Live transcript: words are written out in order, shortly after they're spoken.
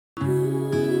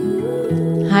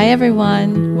Hi,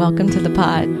 everyone. Welcome to the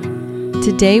pod.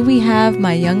 Today we have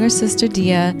my younger sister,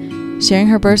 Dia, sharing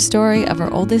her birth story of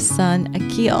her oldest son,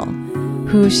 Akil,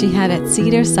 who she had at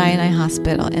Cedars-Sinai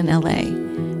Hospital in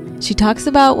LA. She talks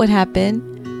about what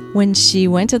happened when she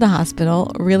went to the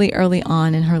hospital really early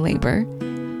on in her labor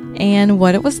and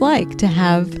what it was like to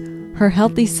have her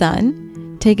healthy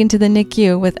son taken to the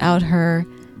NICU without her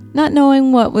not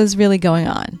knowing what was really going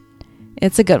on.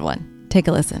 It's a good one. Take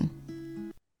a listen.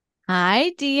 Hi,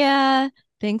 Dia.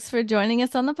 Thanks for joining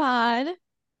us on the pod.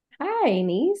 Hi,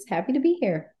 niece. Happy to be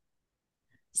here.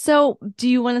 So, do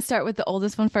you want to start with the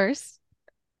oldest one first?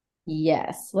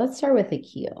 Yes, let's start with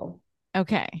Akil.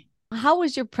 Okay. How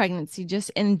was your pregnancy, just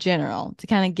in general, to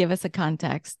kind of give us a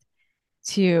context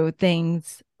to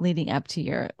things leading up to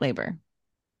your labor?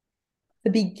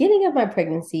 The beginning of my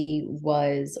pregnancy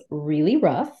was really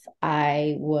rough.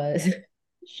 I was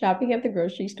shopping at the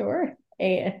grocery store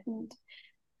and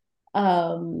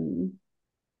um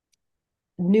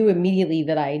knew immediately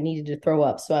that I needed to throw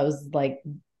up. So I was like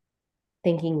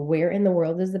thinking, where in the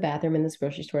world is the bathroom in this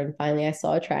grocery store? And finally I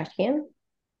saw a trash can,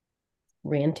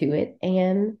 ran to it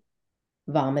and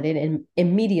vomited and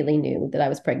immediately knew that I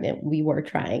was pregnant. We were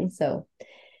trying. So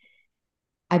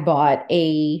I bought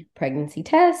a pregnancy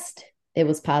test. It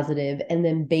was positive. And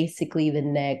then basically the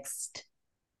next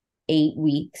 8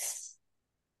 weeks,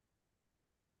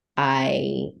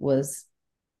 I was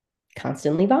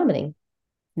constantly vomiting,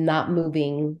 not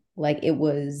moving. Like it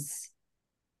was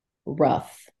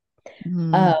rough.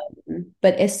 Mm-hmm. Um,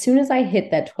 but as soon as I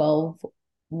hit that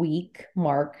 12-week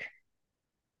mark,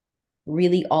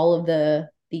 really all of the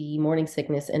morning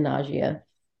sickness and nausea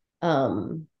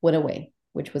went away,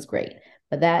 which was great.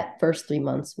 But that first 3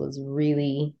 months was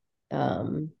really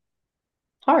um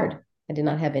hard. I did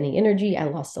not have any energy. I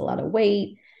lost a lot of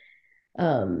weight.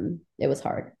 It was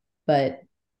hard, but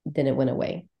then it went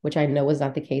away, which I know was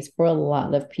not the case for a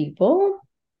lot of people.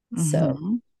 So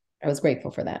Mm-hmm. I was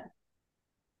grateful for that.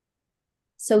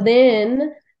 So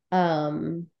then,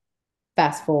 um,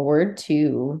 fast forward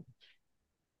to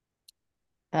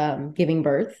giving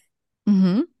birth.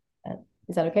 Mm-hmm.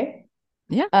 Is that okay?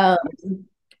 Yeah. Um,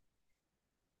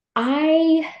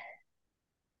 I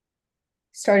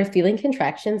started feeling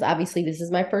contractions. Obviously, this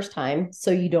is my first time, so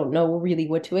you don't know really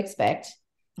what to expect.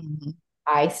 Mm-hmm.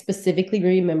 I specifically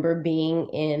remember being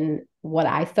in what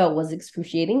I felt was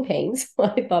excruciating pain. So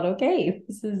I thought, okay,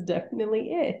 this is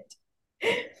definitely it.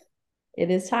 It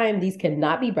is time. These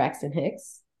cannot be Braxton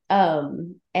Hicks. So,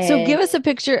 And give us a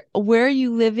picture. Where are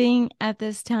you living at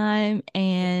this time?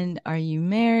 And are you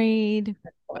married?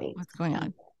 point, What's going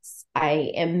on? yes,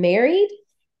 I am married,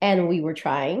 and we were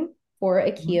trying for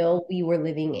Mm-hmm. Akil. We were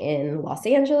living in Los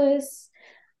Angeles.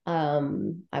 I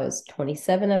was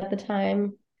 27 at the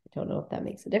time. I don't know if that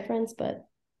makes a difference, but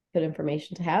good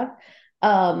information to have.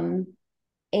 Um,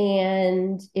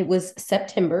 and it was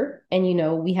September, and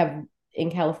we have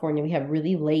in California, we have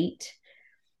really late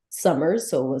summers,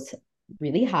 so it was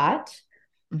really hot.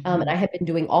 And Mm-hmm. I had been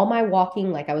doing all my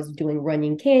walking, like I was doing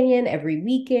Runyon Canyon every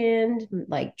weekend,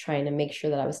 like trying to make sure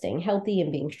that I was staying healthy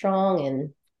and being strong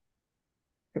and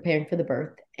preparing for the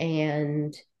birth.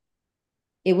 And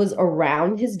it was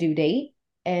around his due date.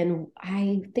 And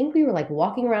I think we were like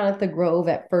walking around at the Grove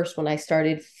at first when I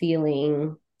started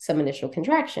feeling some initial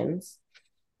contractions.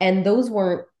 And those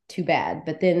weren't too bad.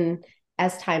 But then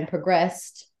as time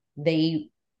progressed, they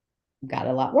got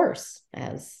a lot worse,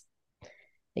 as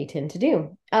they tend to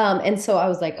do. And so I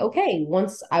was like, okay,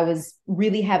 once I was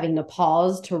really having to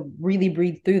pause to really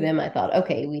breathe through them, I thought,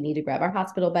 okay, we need to grab our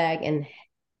hospital bag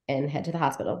and head to the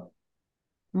hospital.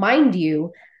 Mind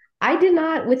you, I did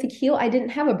not with Akil, I didn't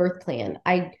have a birth plan.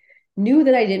 I knew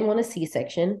that I didn't want a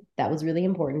C-section. That was really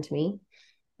important to me.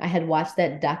 I had watched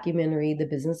that documentary, The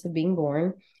Business of Being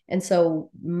Born. And so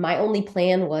my only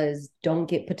plan was don't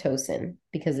get Pitocin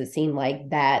because it seemed like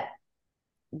that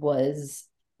was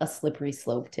a slippery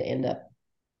slope to end up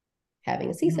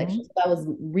having a C-section. Mm-hmm. So that was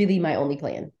really my only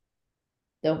plan.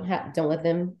 Don't let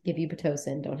them give you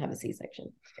Pitocin, don't have a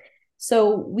C-section.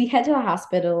 So we head to the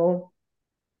hospital,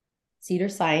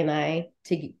 Cedars-Sinai,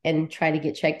 and try to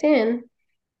get checked in.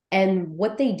 And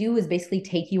what they do is basically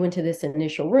take you into this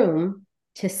initial room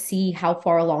to see how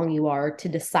far along you are to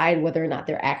decide whether or not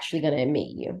they're actually going to admit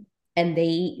you. And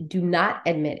they do not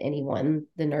admit anyone,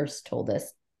 the nurse told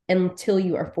us, until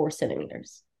you are 4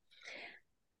 centimeters.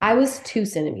 I was 2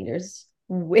 centimeters,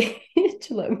 which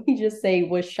let me just say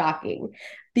was shocking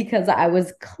because I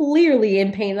was clearly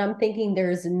in pain. I'm thinking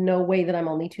there's no way that I'm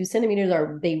only 2 centimeters.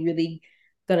 Are they really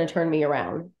going to turn me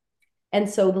around? And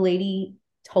so the lady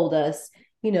told us,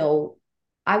 you know,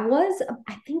 I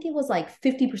think it was like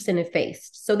 50%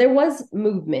 effaced. So there was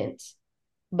movement,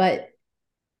 but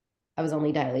I was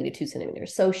only dilated 2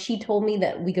 centimeters. So she told me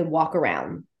that we could walk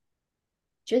around.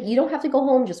 You don't have to go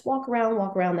home, just walk around,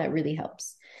 walk around. That really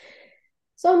helps.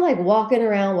 So I'm like walking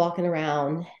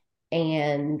around,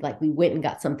 and like we went and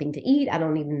got something to eat. I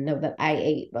don't even know that I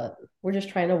ate, but we're just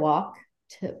trying to walk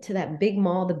to that big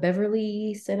mall, the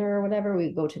Beverly Center or whatever.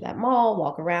 We go to that mall,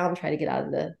 walk around, try to get out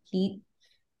of the heat,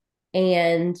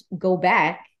 and go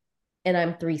back, and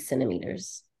I'm 3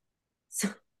 centimeters. So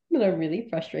I'm really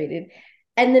frustrated.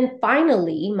 And then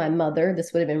finally, my mother,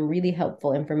 this would have been really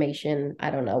helpful information,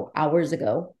 I don't know, hours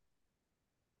ago.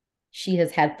 She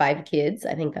has had 5 kids.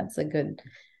 I think that's a good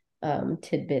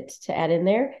tidbit to add in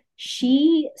there.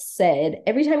 She said,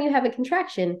 every time you have a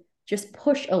contraction, just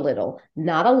push a little,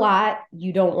 not a lot.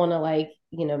 You don't want to, like,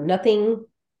 nothing,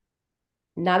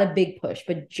 not a big push,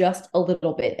 but just a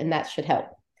little bit. And that should help.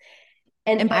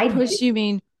 And And by push, you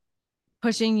mean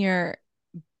pushing your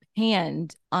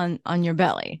hand on your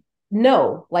belly?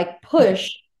 no, like Okay.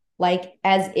 push, like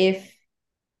as if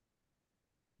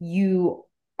you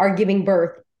are giving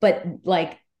birth, but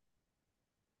like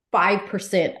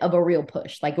 5% of a real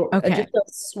push, like Okay.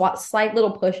 just a slight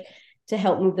little push to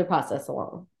help move the process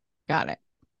along. Got it.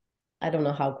 I don't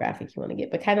know how graphic you want to get,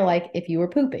 but kind of like if you were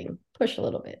pooping, push a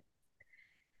little bit.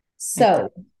 Makes sense.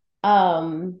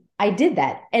 So I did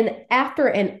that. And after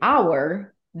an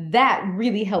hour, that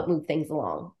really helped move things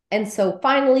along. And so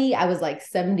finally, I was like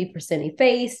 70%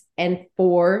 effaced and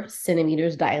 4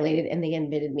 centimeters dilated, and they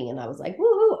admitted me. And I was like,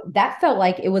 woohoo. That felt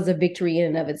like it was a victory in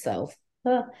and of itself.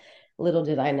 Little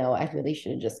did I know, I really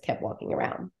should have just kept walking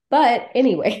around. But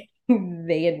anyway,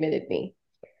 they admitted me.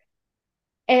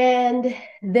 And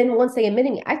then once they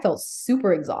admitted me, I felt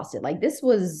super exhausted. Like this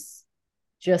was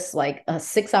just like a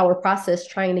 6 hour process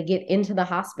trying to get into the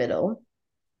hospital.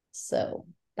 So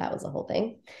that was the whole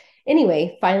thing.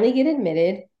 Anyway, finally get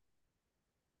admitted.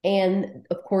 And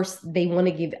of course, they want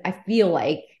to give, I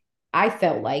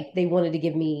felt like they wanted to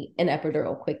give me an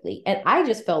epidural quickly. And I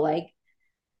just felt like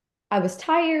I was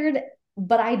tired,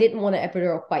 but I didn't want an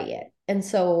epidural quite yet. And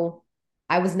so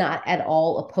I was not at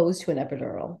all opposed to an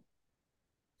epidural.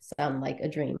 Sound like a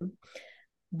dream.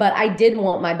 But I did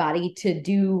want my body to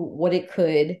do what it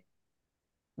could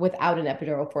without an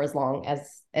epidural for as long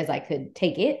as I could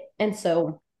take it. And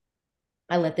so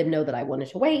I let them know that I wanted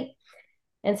to wait.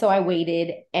 And so I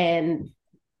waited, and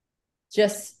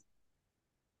just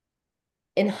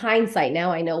in hindsight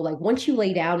now I know, like, once you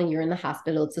lay down and you're in the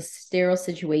hospital, it's a sterile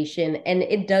situation and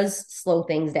it does slow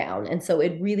things down. And so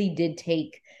it really did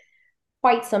take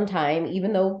quite some time,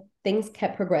 even though things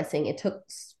kept progressing. It took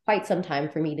quite some time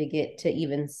for me to get to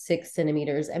even 6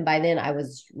 centimeters. And by then I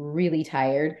was really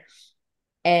tired.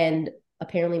 And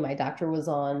apparently my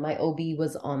OB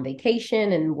was on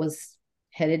vacation and was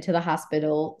headed to the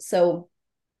hospital. So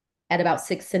at about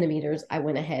 6 centimeters, I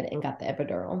went ahead and got the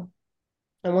epidural.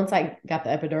 And once I got the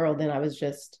epidural, then I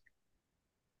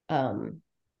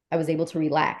was able to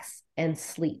relax and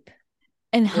sleep.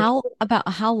 And how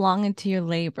long into your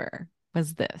labor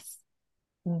was this?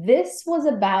 This was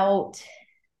about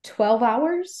 12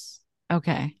 hours.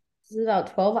 Okay. This is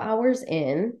about 12 hours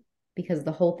in, because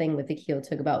the whole thing with the keel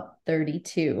took about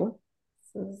 32.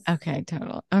 Okay,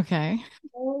 total. Okay.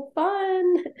 So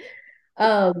fun.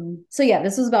 So yeah,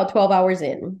 this was about 12 hours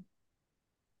in.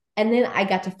 And then I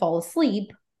got to fall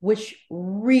asleep, which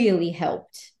really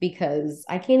helped, because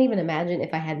I can't even imagine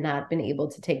if I had not been able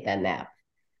to take that nap.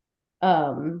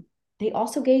 Um, they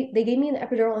gave me an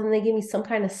epidural, and they gave me some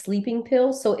kind of sleeping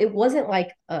pill. So it wasn't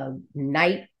like a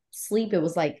night sleep. It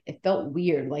was like, it felt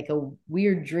weird, like a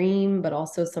weird dream, but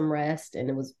also some rest. And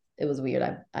it was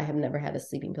weird. I have never had a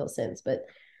sleeping pill since, but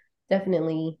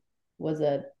definitely was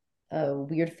a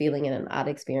weird feeling and an odd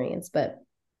experience. But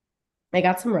I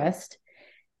got some rest.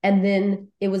 And then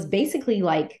it was basically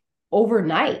like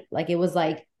overnight. Like it was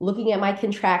like looking at my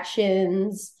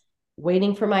contractions,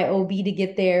 waiting for my OB to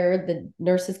get there. The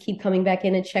nurses keep coming back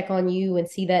in and check on you and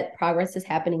see that progress is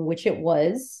happening, which it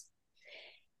was.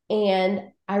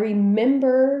 And I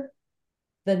remember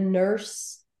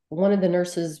one of the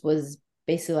nurses was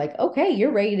basically like, okay,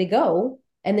 you're ready to go.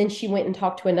 And then she went and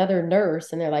talked to another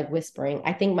nurse, and they're like whispering.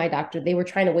 I think they were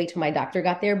trying to wait till my doctor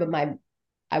got there, but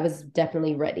I was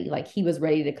definitely ready. Like he was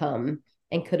ready to come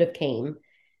and could have came.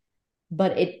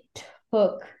 But it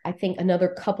took, I think, another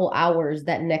couple hours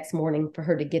that next morning for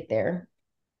her to get there.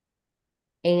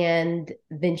 And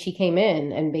then she came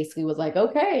in and basically was like,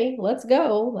 okay, let's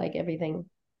go. Like everything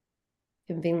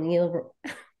conveniently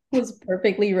was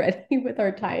perfectly ready with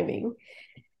our timing.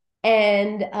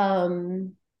 And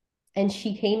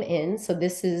she came in. So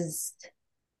this is,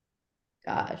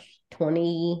 gosh,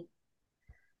 29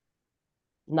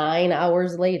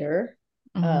 hours later.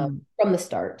 Mm-hmm. from the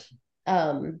start.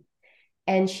 Um,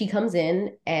 and she comes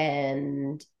in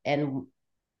and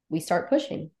we start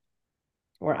pushing,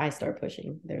 or I start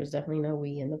pushing. There's definitely no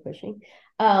we in the pushing.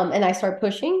 And I start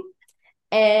pushing,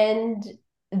 and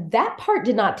that part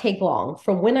did not take long.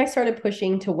 From when I started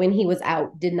pushing to when he was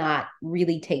out, did not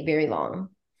really take very long.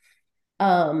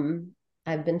 Um,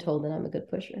 I've been told that I'm a good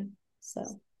pusher.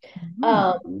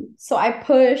 Mm-hmm. So I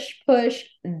push,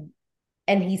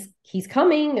 and he's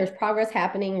coming. There's progress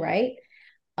happening, right?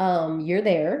 You're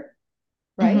there,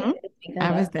 right? Mm-hmm.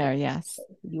 I was Up. there, yes.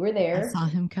 You were I there. saw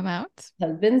him come out.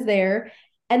 Husband's there.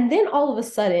 And then all of a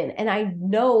sudden, and I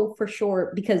know for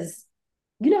sure because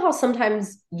you know how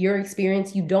sometimes your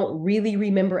experience, you don't really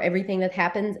remember everything that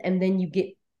happens, and then you get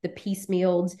the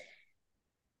piecemealed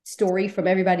story from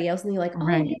everybody else, and you're like, oh,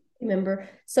 yeah, Right. I remember.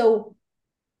 So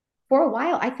for a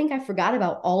while, I think I forgot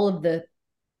about all of the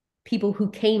people who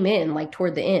came in like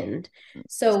toward the end.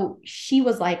 So she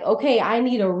was like, okay, I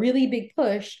need a really big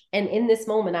push. And in this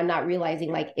moment, I'm not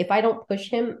realizing like if I don't push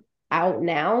him out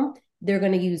now, they're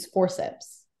going to use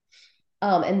forceps.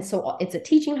 And so it's a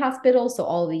teaching hospital. So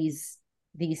all these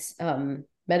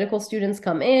medical students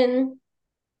come in.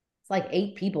 It's like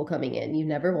 8 people coming in. You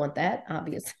never want that,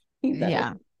 obviously. That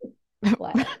Yeah. is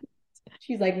flat.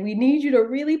 She's like, we need you to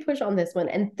really push on this one.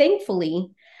 And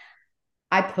thankfully,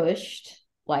 I pushed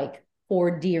like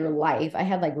for dear life. I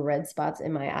had like red spots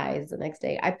in my eyes the next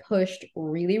day. I pushed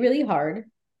really, really hard,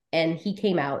 and he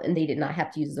came out, and they did not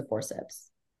have to use the forceps.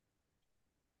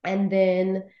 And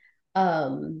then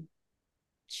um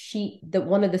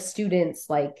one of the students,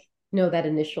 like, that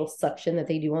initial suction that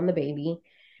they do on the baby.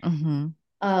 Mm-hmm.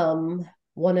 Um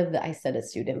one of the, I said a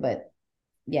student, but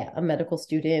yeah, a medical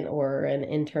student or an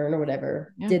intern or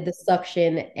whatever, Yeah. did the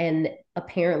suction, and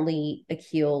apparently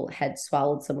Akil had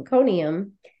swallowed some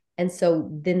meconium. And so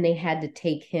then they had to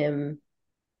take him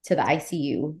to the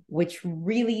ICU, which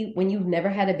really, when you've never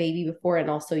had a baby before and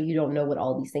also you don't know what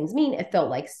all these things mean, it felt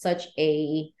like such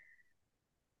a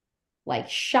like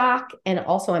shock. And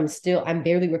also I'm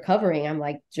barely recovering. I'm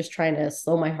like just trying to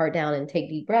slow my heart down and take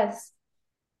deep breaths.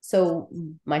 So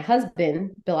my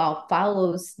husband, Bilal,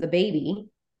 follows the baby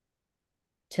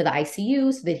to the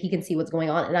ICU so that he can see what's going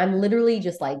on. And I'm literally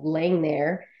just like laying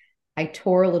there. I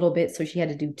tore a little bit, so she had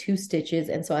to do 2 stitches.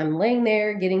 And so I'm laying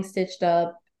there getting stitched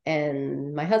up,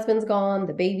 and my husband's gone,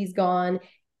 the baby's gone.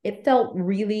 It felt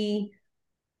really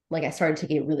like I started to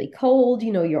get really cold.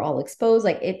 You're all exposed.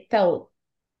 Like it felt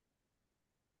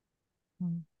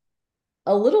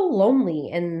a little lonely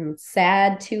and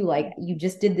sad too. Like you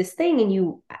just did this thing,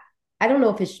 and I don't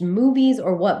know if it's movies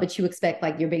or what, but you expect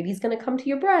like your baby's going to come to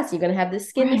your breast. You're going to have this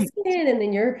skin to Right. skin, and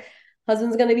then your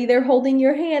husband's going to be there holding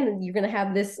your hand, and you're going to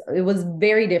have this. It was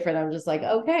very different. I'm just like,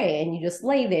 okay. And you just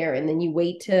lay there, and then you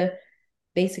wait to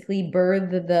basically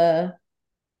birth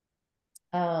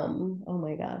oh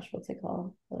my gosh, what's it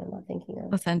called? What I'm not thinking of. The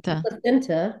Placenta.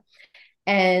 placenta.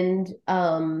 And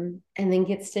then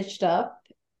get stitched up.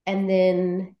 And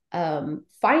then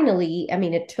finally, I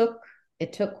mean, it took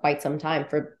quite some time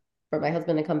for my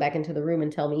husband to come back into the room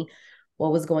and tell me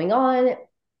what was going on.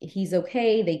 He's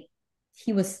okay.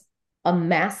 He was a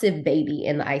massive baby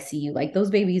in the ICU. Like those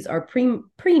babies are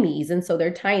preemies, and so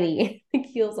they're tiny. It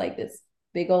feels like this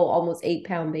big old almost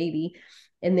 8-pound baby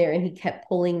in there, and he kept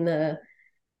pulling the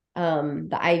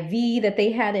IV that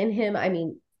they had in him. I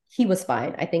mean, he was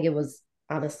fine. I think it was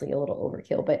honestly a little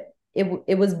overkill, but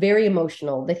it was very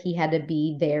emotional that he had to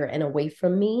be there and away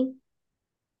from me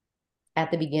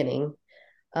at the beginning.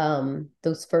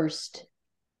 Those first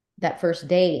that first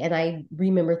day, and I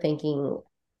remember thinking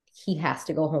he has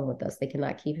to go home with us. They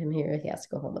cannot keep him here. He has to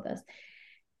go home with us.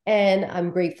 And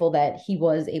I'm grateful that he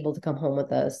was able to come home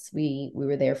with us. We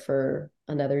were there for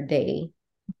another day.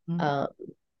 Mm-hmm. Um,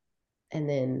 and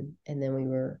then we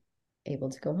were able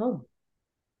to go home.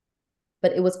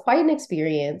 But it was quite an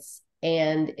experience,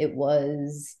 and it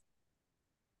was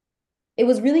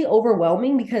really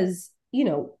overwhelming because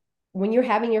when you're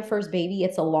having your first baby,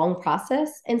 it's a long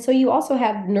process, and so you also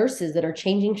have nurses that are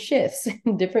changing shifts,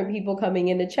 different people coming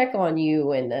in to check on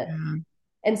you, Yeah.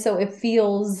 and so it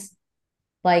feels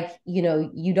like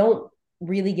you don't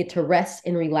really get to rest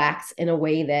and relax in a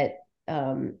way that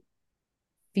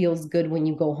feels good when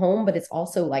you go home, but it's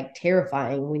also like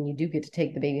terrifying when you do get to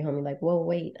take the baby home. You're like, whoa,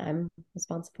 wait, I'm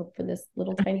responsible for this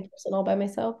little tiny person all by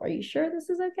myself. Are you sure this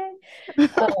is okay?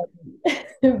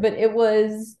 But it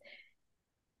was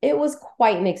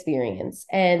quite an experience.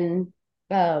 And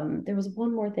there was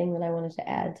one more thing that I wanted to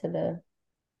add to the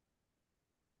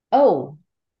oh,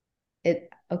 it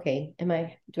okay.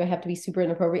 Do I have to be super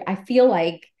inappropriate? I feel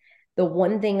like the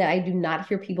one thing that I do not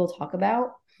hear people talk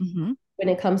about Mm-hmm. when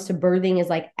it comes to birthing is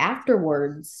like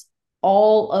afterwards,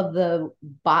 all of the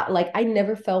like I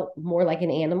never felt more like an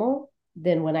animal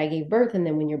than when I gave birth. And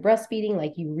then when you're breastfeeding,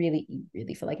 like you really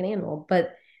feel like an animal.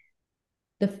 But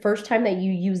the first time that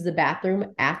you use the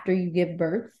bathroom after you give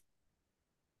birth,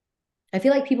 I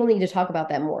feel like people need to talk about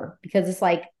that more because it's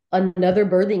like another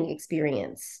birthing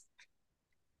experience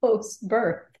post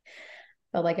birth.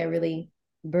 Felt like I really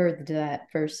birthed that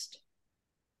first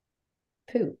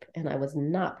poop, and I was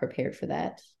not prepared for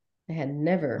that. I had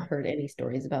never heard any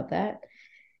stories about that.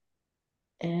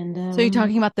 And So you're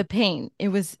talking about the pain. It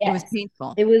was yes,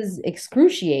 painful. it was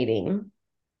excruciating.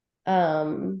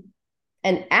 Um,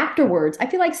 and afterwards, I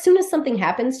feel like soon as something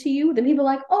happens to you, then people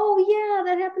are like, oh yeah,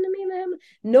 that happened to me.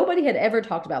 Nobody had ever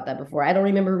talked about that before. I don't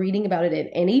remember reading about it in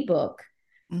any book.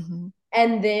 Mm-hmm.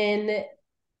 And then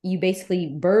you basically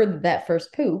birth that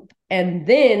first poop. And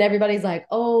then everybody's like,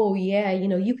 oh, yeah,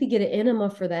 you could get an enema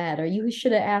for that, or you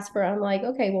should have asked for it. I'm like,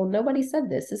 okay, well, nobody said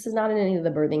this. This is not in any of the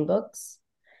birthing books.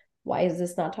 Why is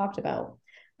this not talked about?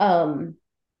 Um,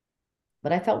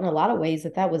 but I felt in a lot of ways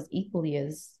that that was equally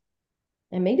as,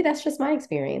 and maybe that's just my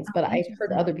experience, Oh, but I've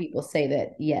heard interesting. other people say that,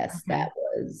 yes, Okay. that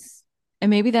was,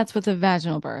 And maybe that's with a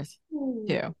vaginal birth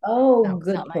too. oh, That was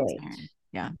good not my point. experience.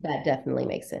 Yeah. That definitely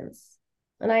makes sense.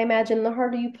 And I imagine the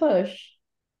harder you push,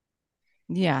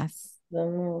 Yes.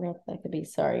 that could be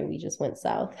sorry, we just went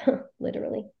south,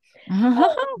 literally.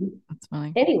 That's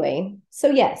funny. Anyway, so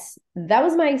yes, that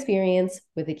was my experience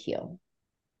with Akil.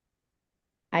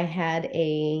 I had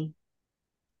a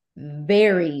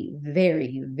very,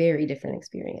 very, very different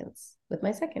experience with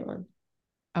my second one.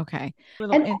 Okay.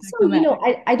 Little And also,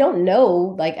 anticlimactic. I don't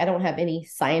know, like, I don't have any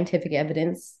scientific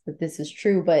evidence that this is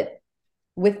true, but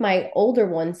with my older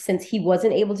one, since he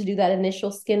wasn't able to do that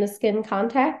initial skin to skin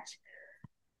contact,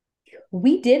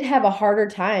 we did have a harder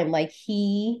time. Like,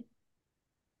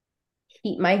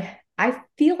 I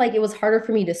feel like it was harder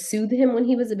for me to soothe him when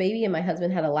he was a baby, and my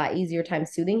husband had a lot easier time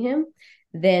soothing him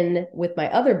than with my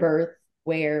other birth,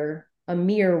 where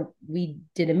Amir, we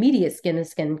did immediate skin to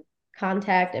skin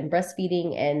contact and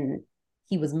breastfeeding, and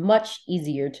he was much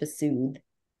easier to soothe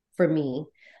for me.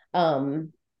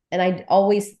 And I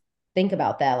always think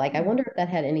about that. Like, I wonder if that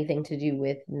had anything to do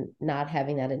with not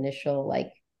having that initial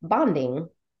like bonding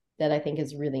that I think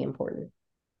is really important.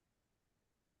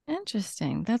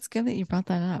 Interesting. That's good that you brought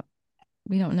that up.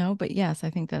 We don't know, but yes, I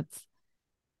think that's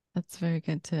very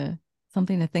good to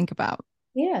something to think about.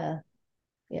 Yeah.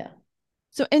 Yeah.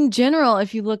 So in general,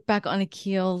 if you look back on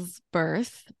Akil's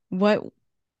birth, what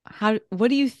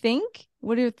do you think?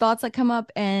 What are your thoughts that come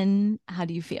up and how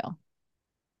do you feel?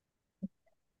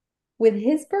 With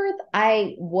his birth,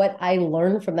 what I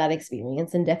learned from that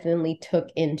experience and definitely took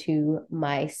into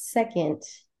my second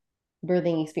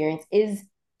birthing experience is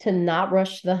to not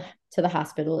rush to the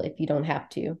hospital if you don't have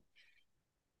to,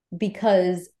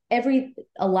 because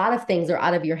a lot of things are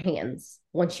out of your hands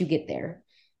once you get there.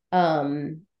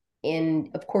 Um, and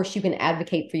of course you can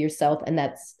advocate for yourself, and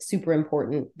that's super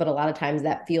important, but a lot of times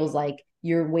that feels like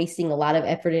you're wasting a lot of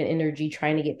effort and energy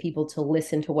trying to get people to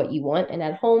listen to what you want, and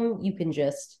at home you can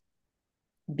just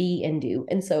be and do.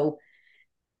 And so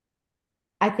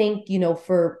I think,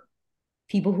 for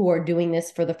people who are doing this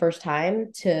for the first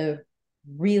time, to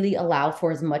really allow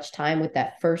for as much time with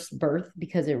that first birth,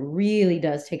 because it really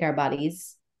does take our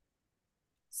bodies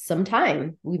some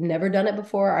time. We've never done it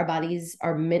before. Our bodies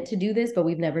are meant to do this, but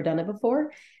we've never done it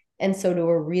before. And so to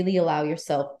really allow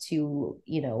yourself to,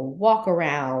 walk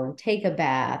around, take a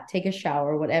bath, take a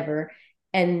shower, whatever,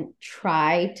 and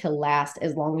try to last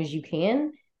as long as you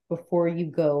can before you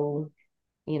go,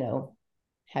 you know,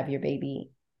 have your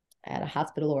baby at a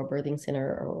hospital or a birthing center,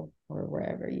 or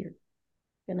wherever you're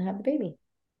gonna have the baby,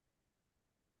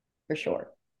 for sure.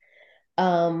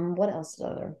 What else did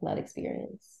I not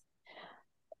experience?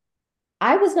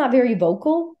 I was not very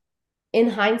vocal. In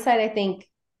hindsight, I think,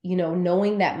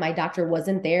 knowing that my doctor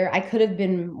wasn't there, I could have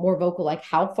been more vocal, like,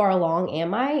 how far along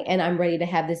am I? And I'm ready to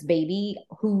have this baby.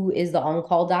 Who is the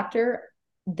on-call doctor?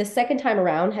 The second time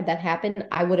around, had that happened,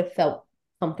 I would have felt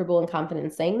comfortable and confident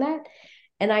in saying that.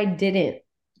 And I didn't.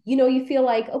 You feel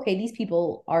like, okay, these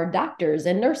people are doctors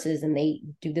and nurses, and they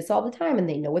do this all the time, and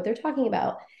they know what they're talking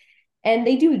about. And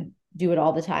they do it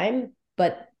all the time,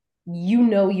 but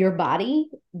your body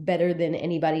better than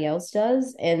anybody else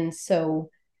does. And so,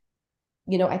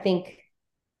 I think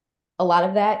a lot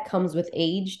of that comes with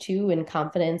age too, and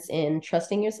confidence in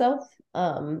trusting yourself.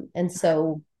 And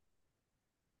so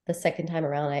the second time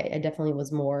around, I definitely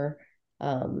was more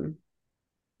um,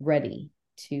 ready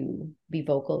to be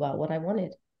vocal about what I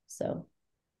wanted. So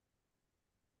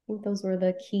I think those were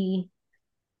the key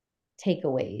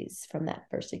takeaways from that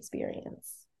first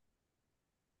experience.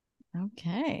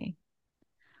 Okay.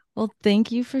 Well,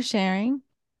 thank you for sharing.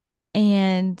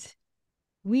 And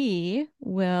we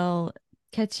will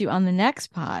catch you on the next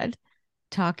pod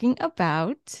talking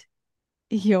about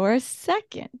your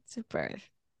second birth.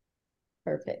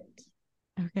 Perfect.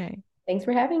 Okay. Thanks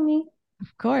for having me.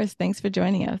 Of course. Thanks for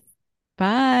joining us.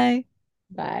 Bye.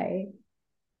 Bye.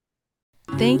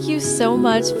 Thank you so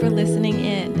much for listening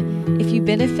in. If you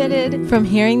benefited from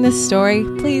hearing this story,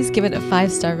 please give it a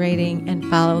 5-star rating and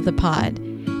follow the pod.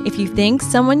 If you think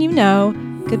someone you know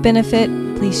could benefit,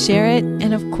 please share it.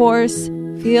 And of course,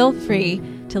 feel free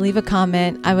to leave a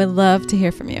comment. I would love to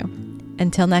hear from you.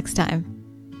 Until next time.